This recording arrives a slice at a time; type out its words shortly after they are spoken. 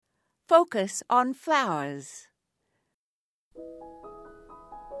Focus on flowers.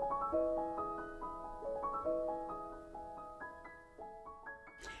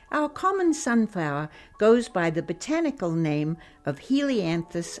 Our common sunflower goes by the botanical name of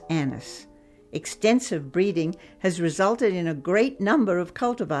Helianthus annuus. Extensive breeding has resulted in a great number of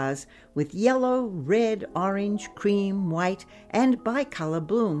cultivars with yellow, red, orange, cream, white, and bicolor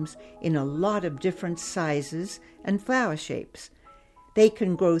blooms in a lot of different sizes and flower shapes. They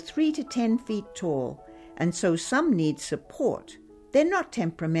can grow 3 to 10 feet tall, and so some need support. They're not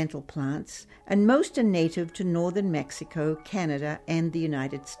temperamental plants, and most are native to northern Mexico, Canada, and the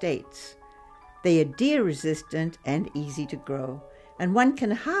United States. They are deer-resistant and easy to grow, and one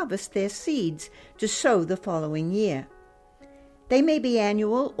can harvest their seeds to sow the following year. They may be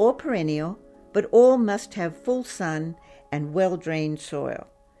annual or perennial, but all must have full sun and well-drained soil.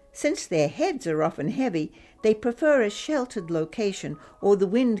 Since their heads are often heavy, they prefer a sheltered location, or the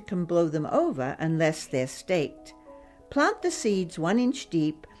wind can blow them over unless they're staked. Plant the seeds 1 inch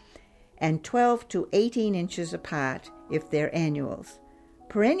deep and 12 to 18 inches apart if they're annuals.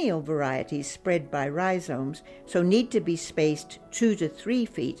 Perennial varieties spread by rhizomes, so need to be spaced 2 to 3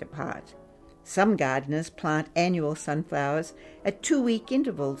 feet apart. Some gardeners plant annual sunflowers at 2-week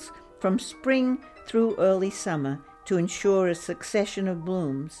intervals from spring through early summer to ensure a succession of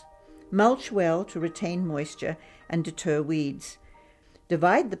blooms. Mulch well to retain moisture and deter weeds.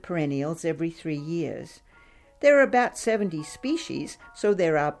 Divide the perennials every 3 years. There are about 70 species, so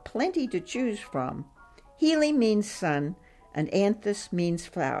there are plenty to choose from. Heli means sun, and anthus means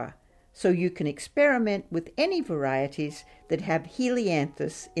flower, so you can experiment with any varieties that have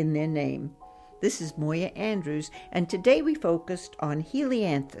Helianthus in their name. This is Moya Andrews, and today we focused on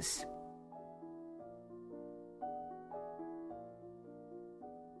Helianthus.